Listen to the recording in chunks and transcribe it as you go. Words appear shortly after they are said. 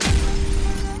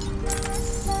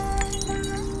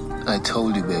I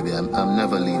told you, baby, I'm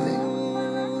never leaving.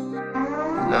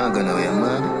 Not gonna be a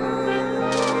man.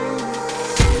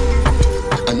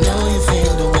 I know you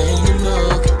feel the way you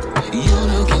look. You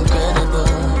look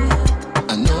incredible.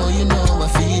 I know you know I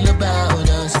feel about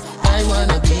us. I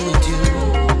wanna be with you.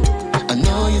 I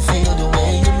know you feel the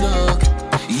way you look.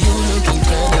 You look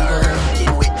incredible.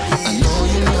 I know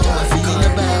you know I feel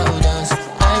about us.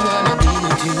 I wanna be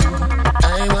with you.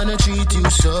 I wanna treat you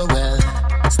so well.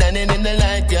 Standing in the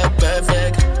light, you're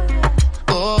perfect.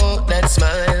 Oh, that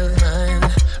smile,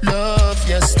 love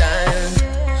your style.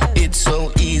 It's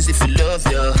so easy if you love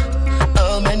you.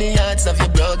 How many hearts have you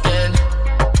broken?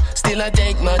 Still I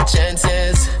take my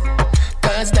chances,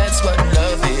 'cause that's what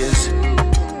love is.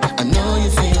 I know you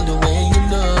feel the way you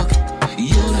look.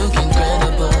 You look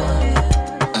incredible.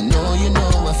 I know you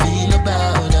know I feel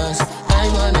about us. I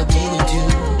wanna be with you.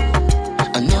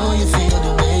 I know you feel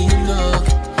the way you look.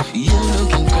 You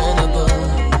look incredible.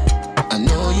 I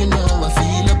know you know I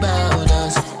feel about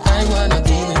us. I wanna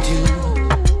be with you.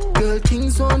 Girl,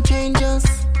 things won't change us.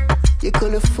 You're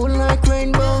colorful like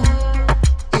rainbow.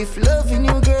 If loving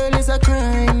you, girl, is a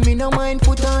crime, me no mind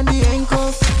put on the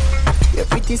handcuff. Your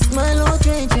pretty smile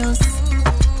outrageous,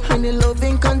 and your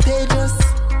loving contagious.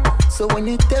 So when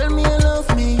you tell me you love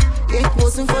me, it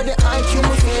wasn't for the hype, you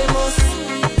were famous.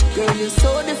 Girl, you're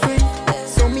so different,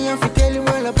 so me have to tell you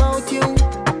all about you.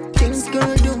 Things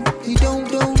girl do, you don't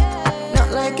do. Not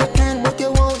like you can, but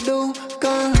you won't do,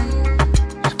 girl.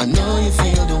 I know you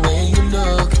feel the way you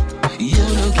look. You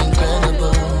look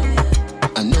incredible.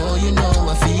 I know you know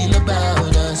I feel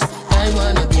about us. I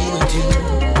wanna be with you.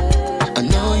 I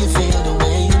know you feel the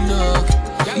way you look.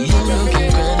 You look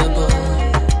incredible.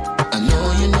 I know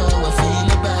you know I feel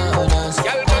about us. I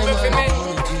wanna be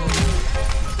with you.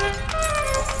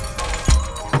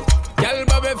 Girl,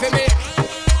 bubble for me.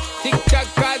 Tick-tock,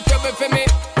 call trouble for me.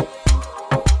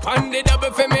 On the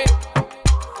double for me.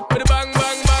 With a bang,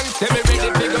 bang, bang. Tell me ready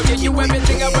to go get you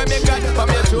everything I want me got. From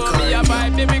your show me a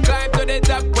vibe, baby, climb to the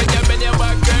top. When you bend your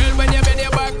back, girl, when you bend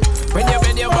your back. When you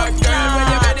bend your back, girl, when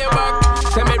you bend your back.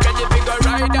 Tell me ready to go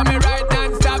ride, and me ride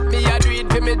non-stop. Me I do it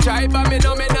for me try, but me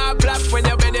know me not flop. When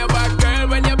you bend your back, girl,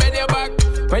 when you bend your back.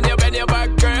 When you bend your back,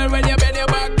 girl, when you bend your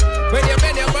back. When you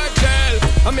bend your back, girl.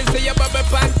 I me see your bubble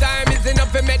pan time is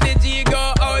enough for me the G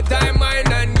go out time,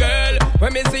 mine and girl.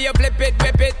 When me see you flip it,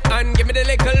 and give me the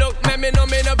little look, me know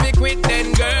me no be quit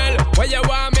then, girl. What you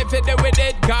want me fit with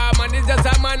it, car man is just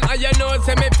a man, and you know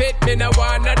say me fit, me no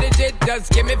want no digit,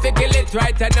 just give me fi kill it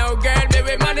right now, girl, me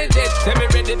we manage it. Say me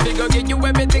ready to go get you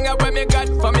everything I want me got,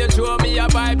 from you show me a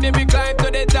vibe, baby climb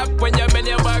to the top, when you bend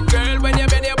your back, girl, when you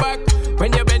bend your back,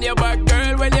 when you bend your back,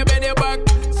 girl, when you bend your back.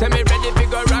 Say me ready to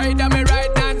go ride, and me ride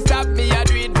non-stop, me I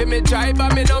do it for me try,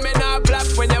 but me know me not flop,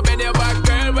 when you bend your back,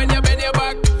 girl, when you bend your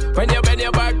back, when you bend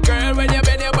your back, girl, when you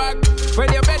bend your back,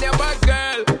 when you bend your back,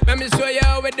 girl. Let me show you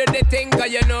how we do the thing,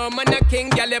 'cause you know man a king,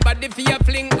 girl, your body for your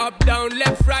fling, up, down,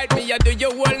 left, right, me I do you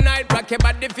all night, rock your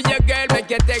body for your girl,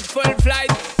 make you take full flight,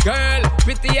 girl,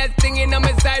 prettiest thing in on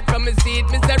my side, from my seat,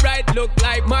 me say right, look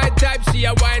like my type, she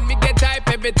a wine, me get hype,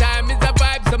 every time is a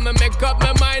vibe, so me make up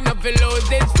my mind, I feel lose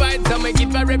this fight, so me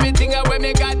give her everything I when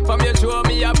me got, from you show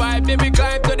me a vibe, baby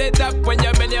climb to the top, when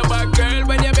you bend your back, girl,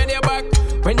 when you bend your back,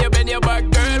 when you bend your back,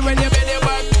 girl, when you bend your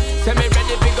back, say me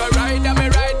ready to go ride, and me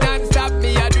ride non-stop,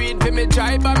 me I do it for me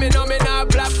try, but me know me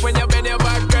not flop, when you bend your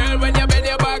back, girl, when you bend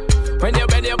your back, when you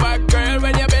bend your back, girl,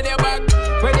 when you bend your back,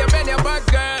 when you bend your back,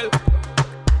 girl.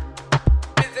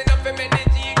 Listen up for me, the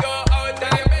G go out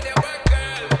time, bend your back,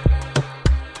 girl.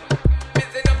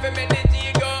 Listen up for me, the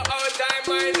G go out time,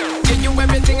 right now. Give you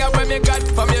everything I want me got,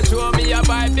 from you show me a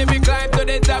vibe, baby climb to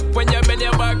the top, when you bend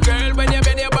your back, girl, when you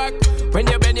bend your back, when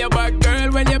you bend your back,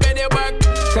 girl, when you bend your back.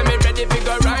 Say me ready to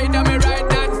go ride, and me ride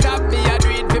non-stop, me I do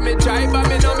it for me try, but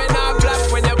me know me not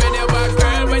flop, when you bend your back,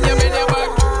 girl, when you bend your back,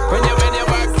 when you bend your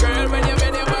back, girl, when you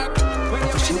bend your back, when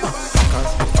you bend your back.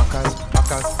 BACKAZ,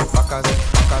 BACKAZ, BACKAZ,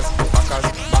 BACKAZ, BACKAZ,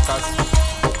 BACKAZ,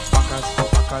 BACKAZ,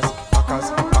 BACKAZ, BACKAZ,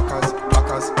 BACKAZ,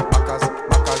 BACKAZ, BACKAZ,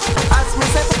 BACKAZ. As me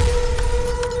say,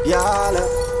 y'all,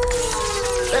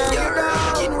 you're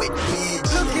rocking with me.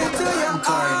 Look into your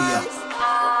eyes,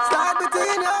 start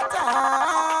between your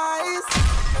thighs.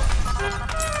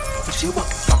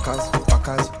 BACKAZ,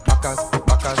 BACKAZ, BACKAZ,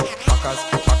 BACKAZ, BACKAZ,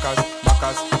 BACKAZ,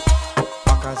 BACKAZ,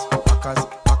 BACKAZ, BACKAZ,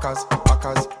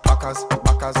 BACKAZ, BACKAZ,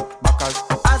 BACKAZ, BACKAZ.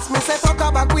 As me say fuck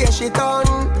her back where she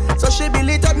done, so she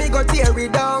build up me go tear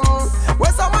it down.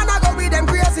 Where someone I go with them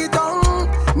crazy tongue,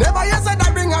 never you said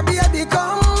I bring a baby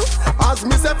come. As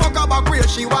me say fuck her back where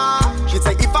she was, she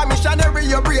say if a missionary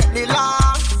you break the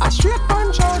law. A straight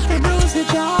punch out we bruise the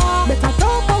jaw, better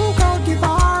don't punk out give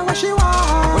her what she want.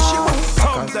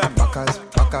 BACKAZ, BACKAZ,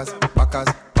 BACKAZ.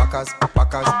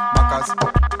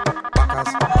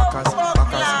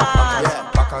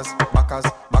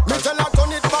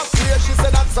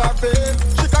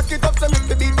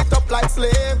 like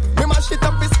slave. Me mash it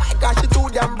up his mic cause she too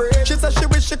damn brave. She said she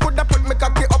wish she coulda put me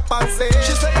cocky up and say.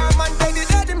 She say yeah man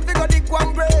dead him figure dig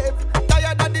one grave.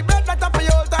 Tired of the bread that up for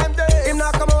your time day. Him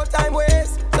not come out time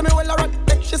waste. So me well a run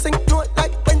make she sing note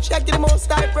like when she get the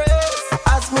most high praise.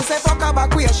 As me say fuck her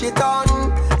back where she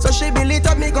done. So she believe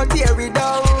up me go tear it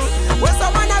down. Where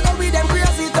someone a go with them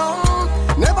crazy tongue.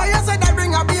 Never you say that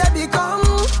bring a baby come.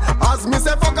 As me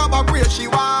say fuck her back where she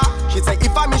was. She say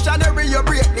if a missionary you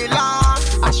break the law.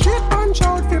 A straight punch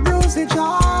out fi bruise the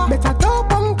jaw. Better go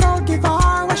punk out give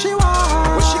her what she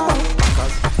want. What she want.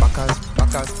 Backaz,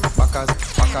 backaz, backaz,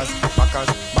 backaz, backaz,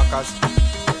 backaz,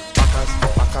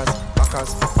 backaz, backaz,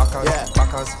 backaz, yeah.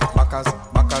 Backaz, backaz,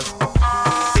 backaz.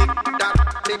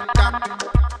 Tick tock,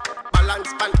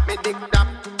 balance pan me dick tap.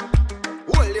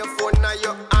 Hold your phone now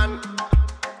your hand.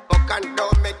 Fuck and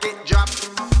don't make it drop.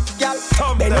 Girl,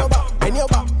 bend your back, bend your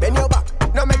back, bend your back.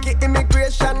 No make it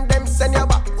immigration, them send your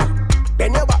back.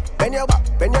 Bend your back, bend your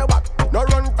back, bend your back. No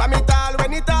run from it all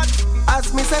when it hot.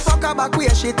 As me say fuck her back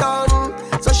where she done.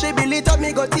 So she believe up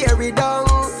me go tear it down.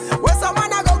 Where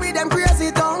someone a go with them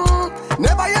crazy tongue.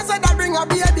 Never you say that bring a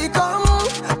baby come.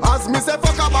 As me say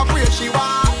fuck her back where she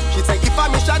was. She say if a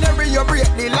missionary you break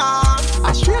the law.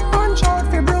 A straight punch out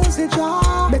fi bruise the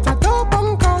jaw. Better go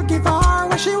punk out give her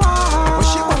what she want. What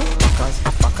she want. Backaz,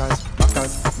 backaz,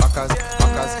 backaz, backaz,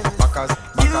 backaz, backaz, backaz.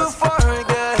 You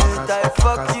forget I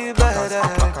fuck you better.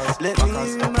 Let me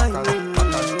remind you.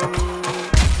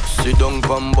 Sit down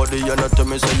from body and not tell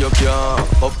me say you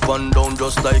can't. Up and down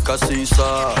just like a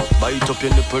seesaw. Bite up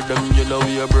your nipple them you know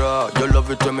your bra. You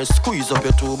love it when me squeeze up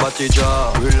your two body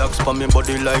jaw. Relax pa me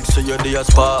body like say you're the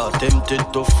spa. Tempted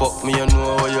to fuck me and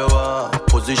know what you want.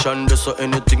 Position this so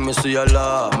anything me see a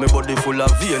law. Me body full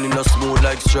of vein in a smooth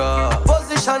like straw.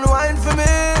 Position wine for me.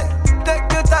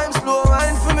 Take your time slow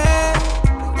wine for me.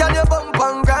 Girl you bump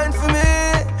and grind for me.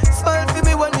 Smile for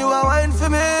me when you are wine for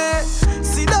me.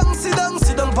 Sit down, sit down,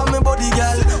 sit down pon me body,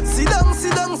 girl. Sit down,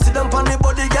 sit down, sit down pon the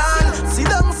body, girl. Sit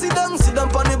down, sit down, sit down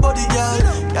pon the body, girl.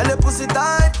 Girl, you pussy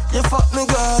tight, you fuck me,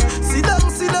 girl. Sit down,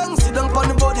 sit down, sit down pon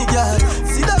the body, girl.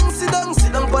 Sit down, sit down,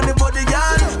 sit down pon the body,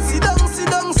 girl. Sit down, sit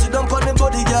down, sit down pon the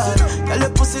body, girl. Girl, you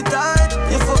pussy tight,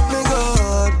 you fuck me,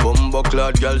 girl. Bumbo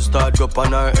clad girl start up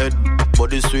on her head.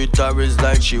 Body sweet her is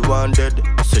like she wanted.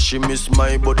 Say she miss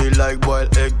my body like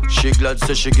boiled egg. She glad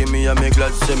say she give me and me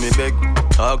glad say me beg.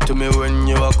 Talk to me when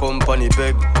you a company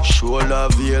beg. Shoulder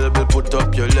available, put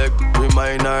up your leg.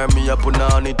 Remind her me a put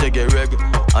on it take a reg.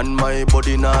 And my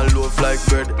body now loaf like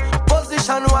bread.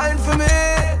 Position wine for me.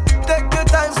 Take your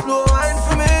time slow wine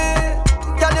for me.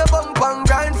 Girl you bump and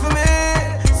grind for me.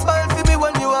 Smile for me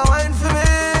when you are wine for me.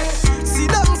 Sit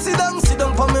down, sit down, sit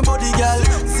down pon me body, girl.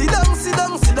 Sit down, sit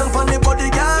down, sit down pon the body,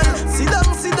 girl. Sit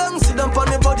down, sit down, sit down pon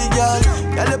the body, girl.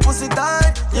 Girl you pussy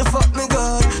tight, you fuck me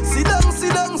good. Sit down,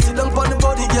 sit down, sit down pon the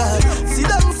body, girl. Sit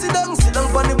down, sit down, sit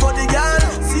down pon the body, girl.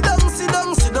 Sit down, sit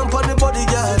down, sit down pon the body,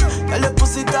 girl. Girl you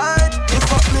pussy tight, you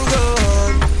fuck me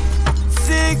good.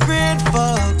 Secret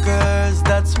fuckers,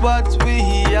 that's what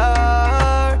we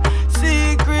are.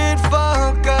 Secret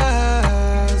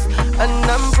fuckers, and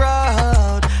I'm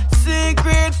proud.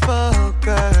 Secret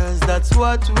fuckers, that's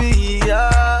what we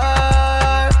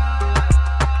are.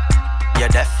 You're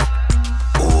deaf.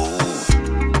 Ooh.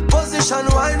 Position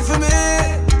wine for me.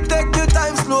 Take your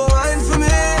time slow wine for me.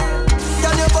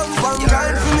 Can you bump and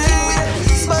grind for me?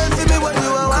 Smile for me when you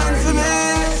are wine for me.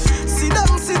 Sit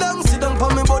down, sit down, sit down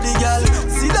pon me body, girl.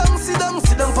 Sit down, sit down,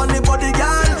 sit down pon the body,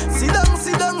 girl. Sit down,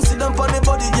 sit down, sit down pon the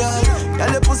body, girl.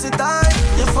 Girl, you pussy tight,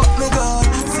 you fuck me good.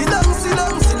 Sit down, sit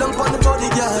down, sit down pon the body,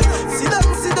 girl. Sit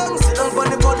down, sit down, sit down pon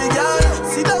the body, girl.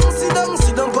 Sit down, sit down,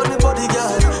 sit down pon the body,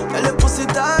 girl. Girl, you pussy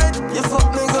tight, you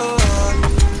fuck me good.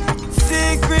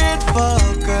 Secret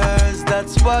fuckers,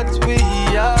 that's what we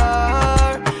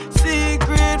are.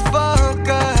 Secret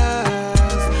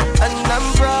fuckers, and I'm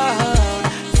proud.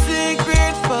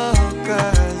 Secret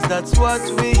fuckers, that's what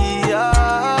we are.